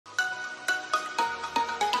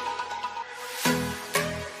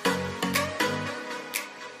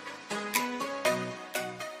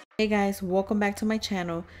Hey guys, welcome back to my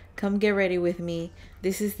channel. Come get ready with me.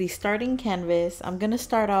 This is the starting canvas. I'm gonna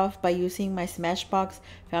start off by using my Smashbox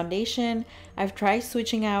foundation. I've tried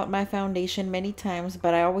switching out my foundation many times,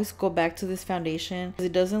 but I always go back to this foundation because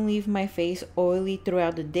it doesn't leave my face oily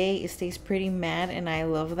throughout the day. It stays pretty matte and I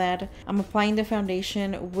love that. I'm applying the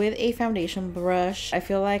foundation with a foundation brush. I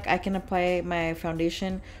feel like I can apply my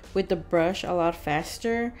foundation with the brush a lot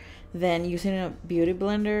faster than using a beauty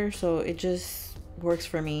blender, so it just works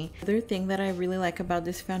for me. The other thing that I really like about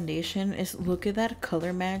this foundation is look at that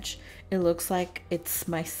color match. It looks like it's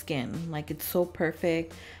my skin, like it's so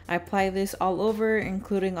perfect. I apply this all over,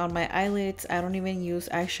 including on my eyelids. I don't even use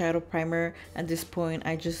eyeshadow primer at this point.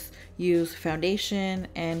 I just use foundation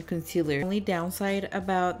and concealer. The only downside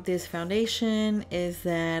about this foundation is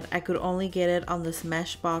that I could only get it on the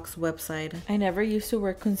Smashbox website. I never used to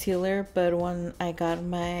wear concealer, but when I got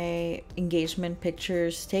my engagement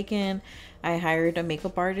pictures taken, I hired a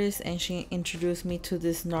makeup artist and she introduced me to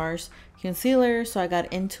this NARS concealer, so I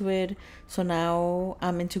got into it. So now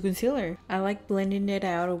I'm into concealer. I like blending it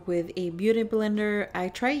out with a beauty blender. I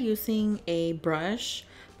try using a brush,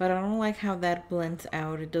 but I don't like how that blends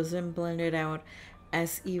out. It doesn't blend it out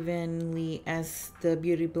as evenly as the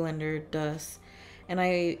beauty blender does. And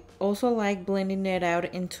I also like blending it out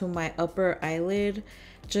into my upper eyelid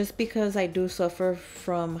just because I do suffer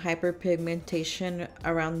from hyperpigmentation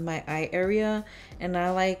around my eye area, and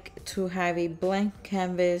I like to have a blank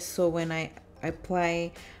canvas so when I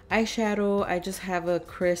apply eyeshadow I just have a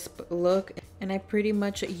crisp look, and I pretty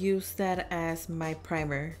much use that as my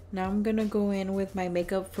primer. Now I'm gonna go in with my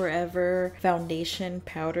Makeup Forever foundation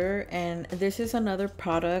powder, and this is another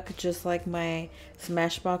product just like my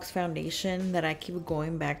Smashbox foundation that I keep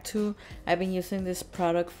going back to. I've been using this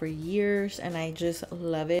product for years and I just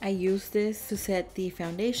love it. I use this to set the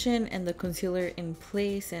foundation and the concealer in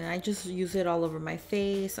place, and I just use it all over my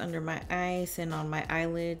face, under my eyes, and on my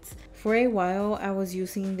eyelids. For a while I was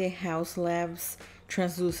using the Haus Labs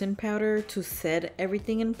translucent powder to set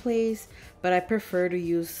everything in place, but I prefer to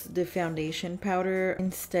use the foundation powder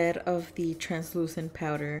instead of the translucent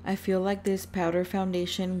powder. I feel like this powder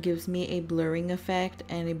foundation gives me a blurring effect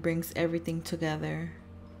and it brings everything together.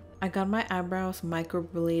 I got my eyebrows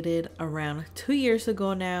microbladed around 2 years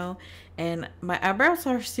ago now, and my eyebrows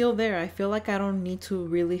are still there. I feel like I don't need to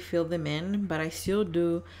really fill them in, but I still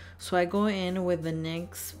do. So I go in with the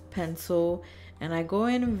NYX pencil and I go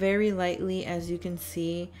in very lightly. As you can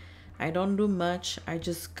see, I don't do much. I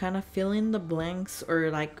just kind of fill in the blanks, or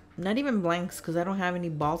like not even blanks because I don't have any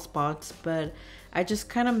bald spots, but I just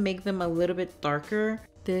kind of make them a little bit darker.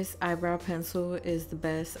 This eyebrow pencil is the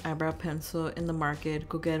best eyebrow pencil in the market.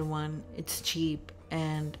 Go get one. It's cheap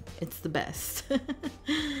and it's the best.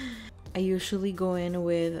 I usually go in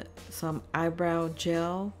with some eyebrow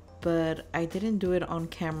gel, but I didn't do it on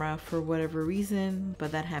camera for whatever reason,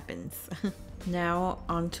 but that happens. Now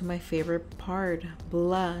on to my favorite part,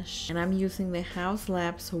 blush, and I'm using the Haus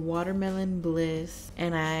Labs Watermelon Bliss,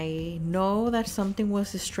 and I know that something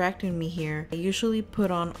was distracting me here. I usually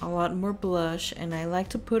put on a lot more blush, and I like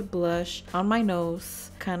to put blush on my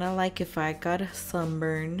nose, kind of like if I got a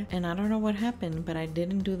sunburn, and I don't know what happened, but I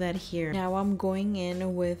didn't do that here. Now I'm going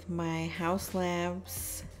in with my Haus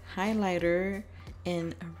Labs highlighter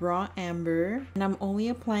in raw amber, and I'm only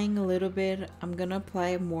applying a little bit. I'm gonna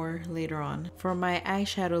apply more later on. For my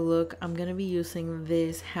eyeshadow look, I'm gonna be using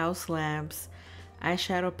this Haus Labs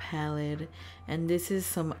eyeshadow palette, and this is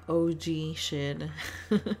some OG shit.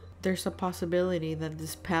 There's a possibility that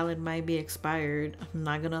this palette might be expired, I'm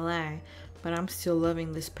not gonna lie, but I'm still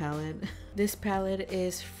loving this palette. This palette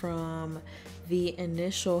is from the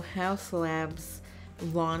initial Haus Labs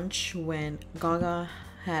launch when Gaga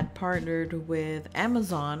had partnered with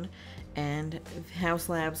Amazon and Haus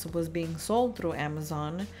Labs was being sold through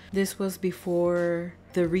Amazon. This was before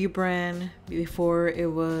the rebrand, before it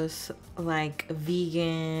was like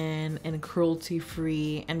vegan and cruelty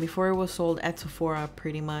free, and before it was sold at Sephora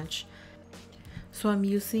pretty much. So I'm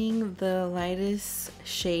using the lightest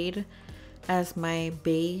shade as my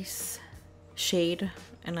base shade,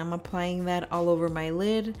 and I'm applying that all over my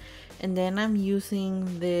lid, and then I'm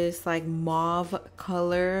using this like mauve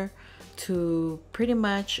color to pretty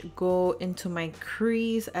much go into my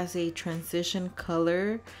crease as a transition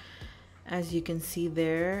color, as you can see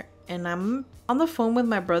there. And I'm on the phone with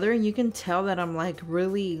my brother, and you can tell that I'm like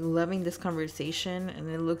really loving this conversation, and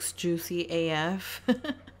it looks juicy AF.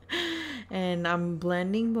 and I'm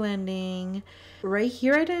blending. Right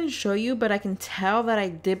here I didn't show you, but I can tell that I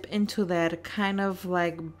dip into that kind of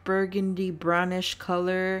like burgundy brownish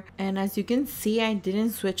color. And as you can see, I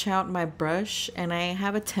didn't switch out my brush, and I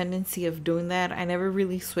have a tendency of doing that. I never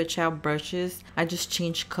really switch out brushes. I just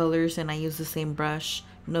change colors and I use the same brush.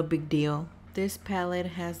 No big deal. This palette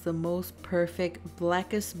has the most perfect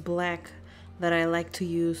blackest black that I like to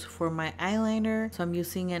use for my eyeliner. So I'm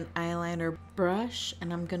using an eyeliner brush,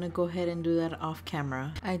 and I'm gonna go ahead and do that off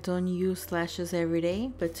camera. I don't use lashes every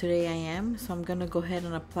day, but today I am, so I'm gonna go ahead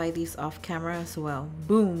and apply these off camera as well.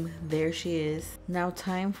 Boom, there she is. Now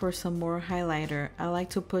time for some more highlighter. I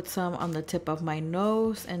like to put some on the tip of my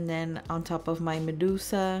nose and then on top of my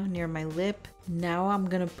medusa near my lip. Now I'm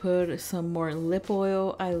gonna put some more lip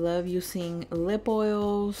oil. I love using lip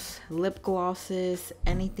oils, lip glosses,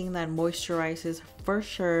 anything that moisturizes for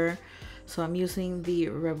sure. So I'm using the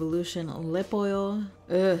Revolution lip oil.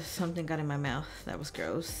 Ugh, something got in my mouth. That was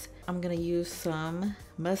gross. I'm gonna use some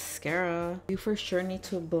mascara. You for sure need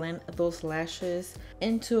to blend those lashes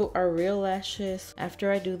into our real lashes. After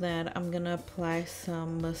I do that, I'm gonna apply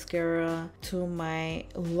some mascara to my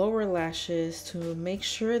lower lashes to make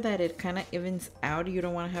sure that it kind of evens out. You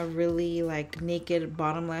don't want to have really like naked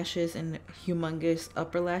bottom lashes and humongous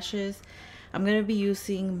upper lashes. I'm gonna be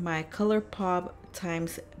using my ColourPop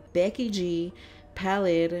times Becky G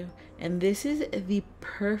palette, and this is the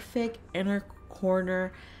perfect inner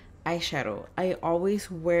corner eyeshadow. I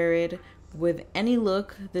always wear it with any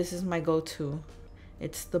look. This is my go-to.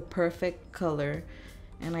 It's the perfect color,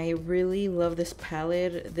 and I really love this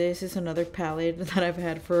palette. This is another palette that I've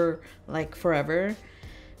had for like forever,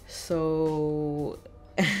 so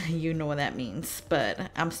you know what that means,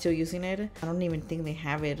 but I'm still using it. I don't even think they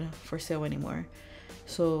have it for sale anymore.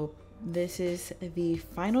 So this is the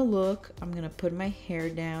final look. I'm gonna put my hair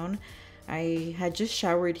down. I had just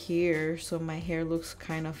showered here, so my hair looks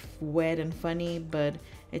kind of wet and funny, but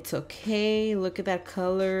it's okay. Look at that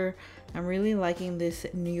color. I'm really liking this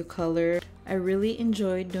new color. I really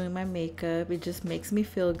enjoyed doing my makeup. It just makes me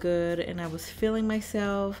feel good, and I was feeling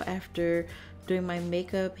myself after doing my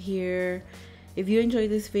makeup here. If you enjoyed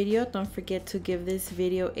this video, don't forget to give this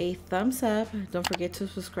video a thumbs up. Don't forget to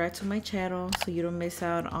subscribe to my channel so you don't miss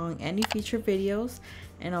out on any future videos.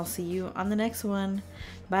 And I'll see you on the next one.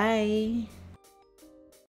 Bye!